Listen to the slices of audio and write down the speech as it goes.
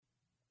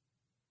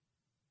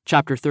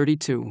Chapter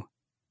 32.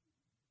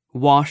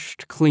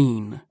 Washed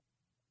Clean.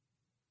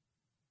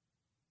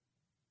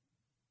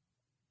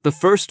 The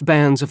first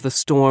bands of the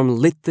storm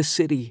lit the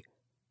city.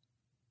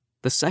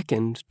 The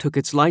second took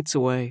its lights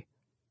away.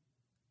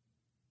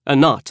 A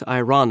not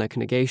ironic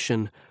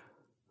negation.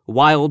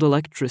 Wild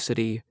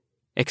electricity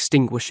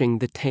extinguishing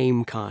the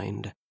tame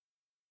kind.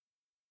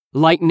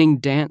 Lightning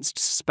danced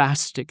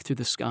spastic through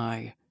the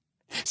sky,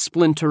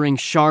 splintering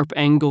sharp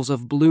angles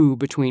of blue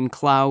between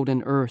cloud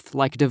and earth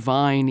like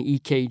divine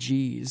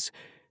EKGs.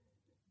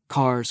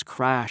 Cars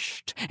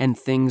crashed and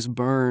things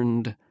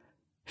burned.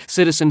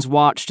 Citizens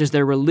watched as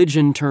their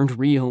religion turned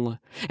real,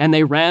 and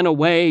they ran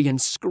away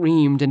and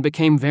screamed and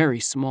became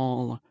very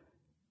small.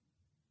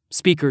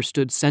 Speaker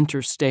stood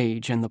center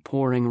stage in the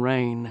pouring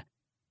rain.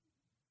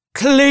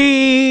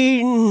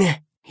 "Clean!"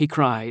 he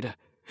cried.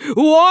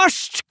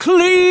 "Washed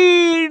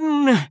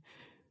clean!"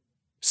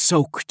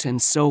 Soaked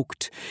and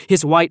soaked,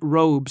 his white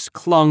robes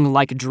clung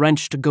like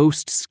drenched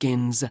ghost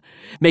skins,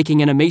 making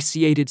an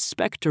emaciated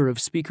specter of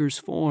Speaker's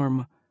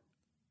form.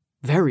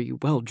 Very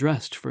well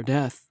dressed for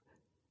death.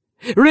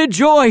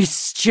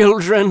 "Rejoice,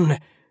 children!"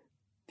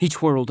 He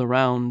twirled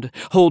around,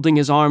 holding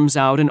his arms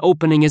out and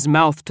opening his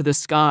mouth to the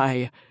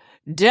sky.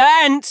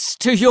 "Dance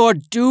to your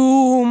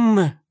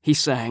doom!" he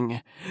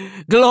sang.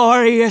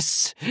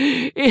 "Glorious!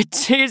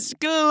 It is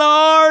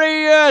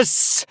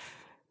glorious!"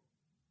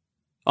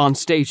 On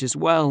stage as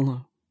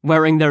well,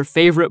 wearing their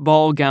favorite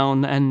ball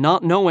gown and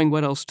not knowing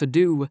what else to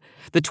do,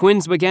 the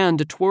twins began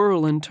to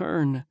twirl and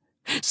turn,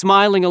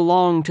 smiling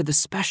along to the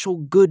special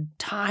good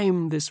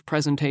time this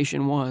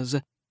presentation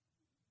was.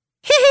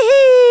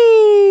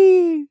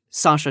 "Hee-hee-hee!"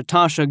 Sasha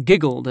Tasha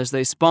giggled as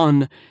they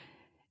spun.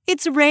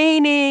 "It's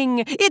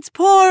raining! It's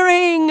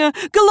pouring!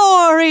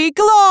 Glory,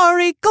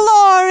 glory,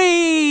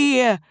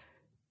 glory!"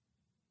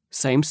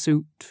 Same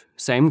suit,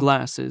 same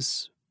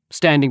glasses,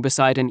 standing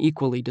beside an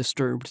equally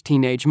disturbed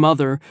teenage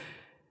mother.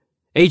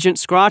 Agent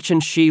Scrotch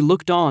and she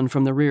looked on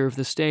from the rear of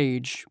the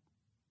stage.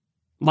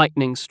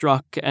 Lightning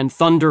struck and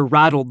thunder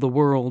rattled the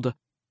world.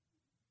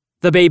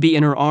 The baby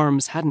in her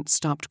arms hadn't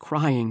stopped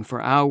crying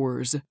for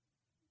hours.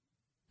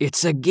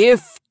 "It's a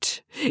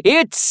gift!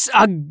 It's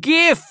a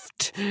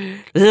gift!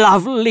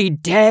 Lovely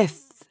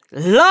death!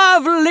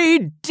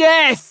 Lovely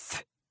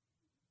death!"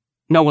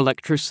 No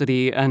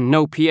electricity and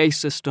no PA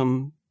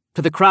system.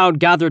 To the crowd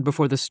gathered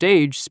before the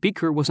stage,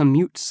 Speaker was a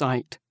mute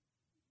sight.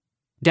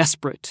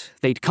 Desperate,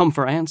 they'd come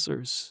for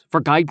answers, for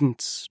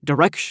guidance,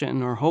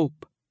 direction, or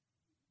hope.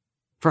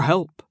 For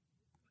help.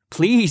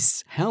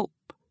 Please help.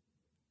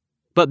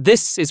 But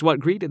this is what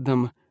greeted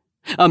them.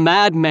 A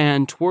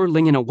madman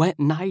twirling in a wet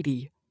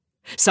nightie.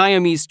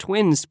 Siamese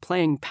twins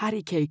playing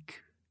patty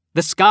cake.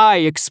 The sky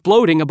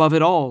exploding above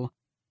it all.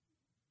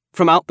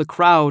 From out the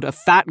crowd, a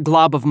fat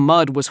glob of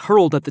mud was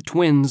hurled at the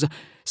twins,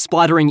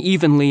 splattering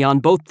evenly on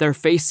both their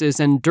faces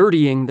and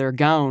dirtying their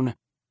gown.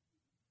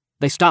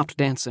 They stopped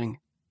dancing.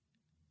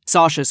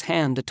 Sasha's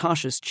hand to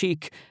Tasha's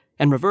cheek,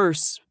 and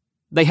reverse,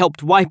 they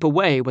helped wipe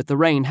away what the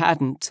rain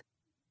hadn't.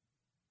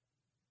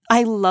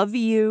 "I love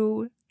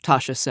you,"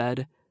 Tasha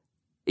said.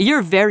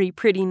 "You're very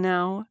pretty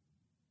now."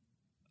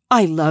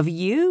 "I love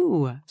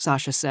you,"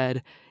 Sasha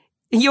said.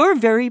 "You're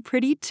very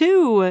pretty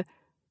too."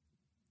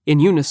 In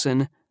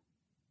unison,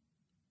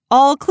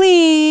 "All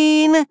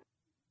clean!"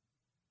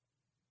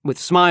 With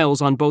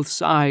smiles on both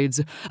sides,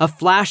 a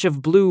flash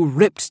of blue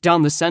ripped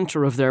down the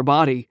center of their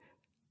body.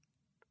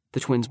 The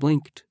twins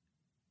blinked,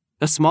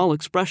 a small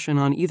expression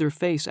on either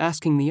face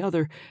asking the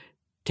other,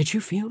 "Did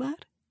you feel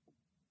that?"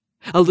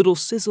 A little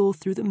sizzle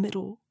through the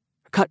middle,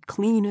 cut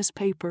clean as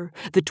paper,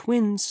 the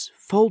twins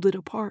folded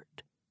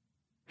apart.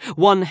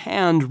 One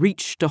hand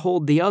reached to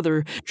hold the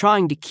other,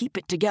 trying to keep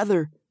it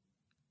together.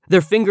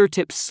 Their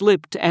fingertips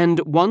slipped, and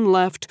one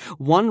left,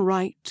 one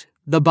right,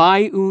 the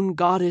Baiun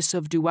goddess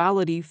of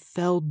duality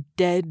fell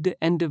dead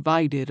and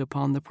divided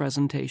upon the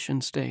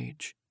presentation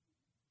stage.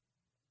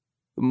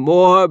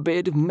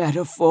 "Morbid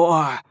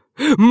metaphor!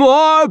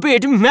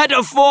 Morbid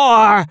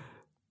metaphor!"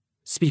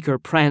 Speaker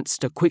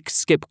pranced a quick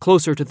skip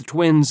closer to the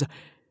twins,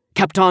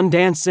 kept on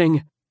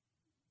dancing.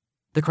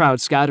 The crowd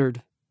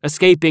scattered,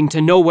 escaping to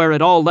nowhere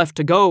at all left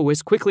to go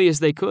as quickly as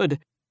they could.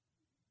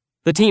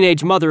 The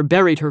teenage mother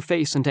buried her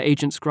face into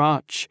Agent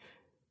Scrotch.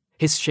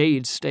 His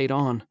shades stayed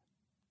on.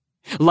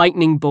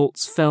 Lightning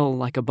bolts fell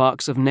like a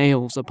box of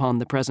nails upon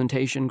the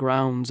presentation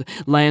grounds,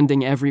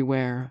 landing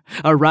everywhere,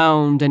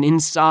 around and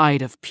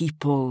inside of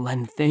people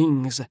and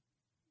things.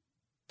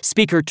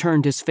 Speaker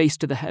turned his face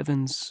to the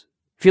heavens,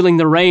 feeling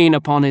the rain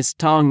upon his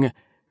tongue.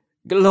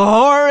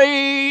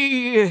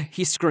 "Glory!"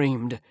 he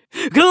screamed.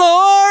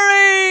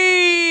 "Glory!"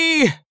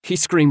 he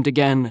screamed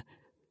again.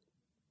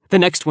 The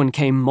next one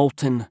came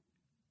molten.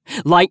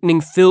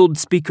 Lightning filled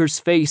Speaker's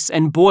face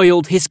and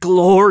boiled his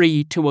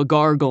glory to a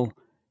gargle.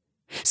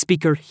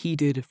 Speaker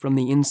heated from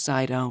the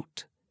inside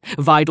out,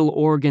 vital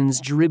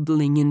organs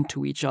dribbling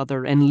into each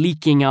other and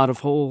leaking out of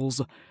holes.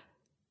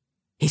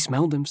 He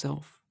smelled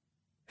himself.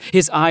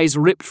 His eyes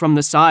ripped from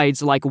the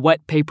sides like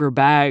wet paper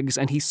bags,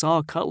 and he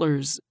saw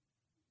colors.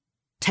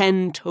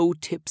 10 toe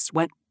tips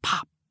went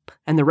pop,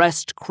 and the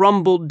rest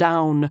crumbled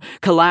down,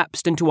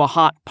 collapsed into a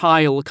hot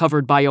pile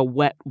covered by a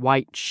wet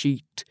white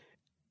sheet.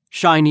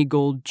 Shiny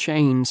gold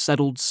chain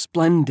settled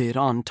splendid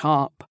on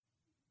top.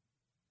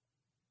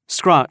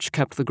 Scrotch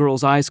kept the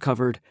girl's eyes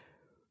covered.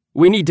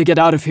 "We need to get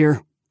out of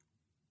here."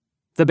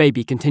 The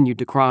baby continued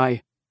to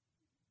cry.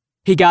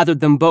 He gathered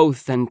them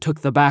both and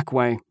took the back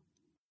way.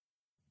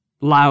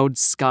 Loud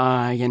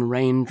sky and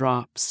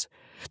raindrops.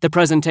 The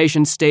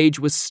presentation stage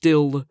was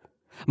still.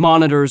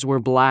 Monitors were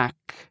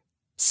black.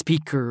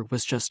 Speaker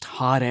was just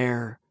hot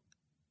air.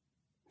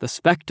 The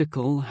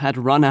spectacle had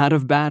run out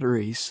of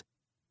batteries.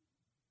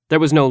 There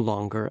was no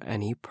longer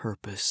any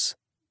purpose.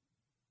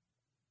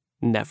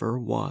 Never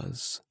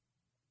was.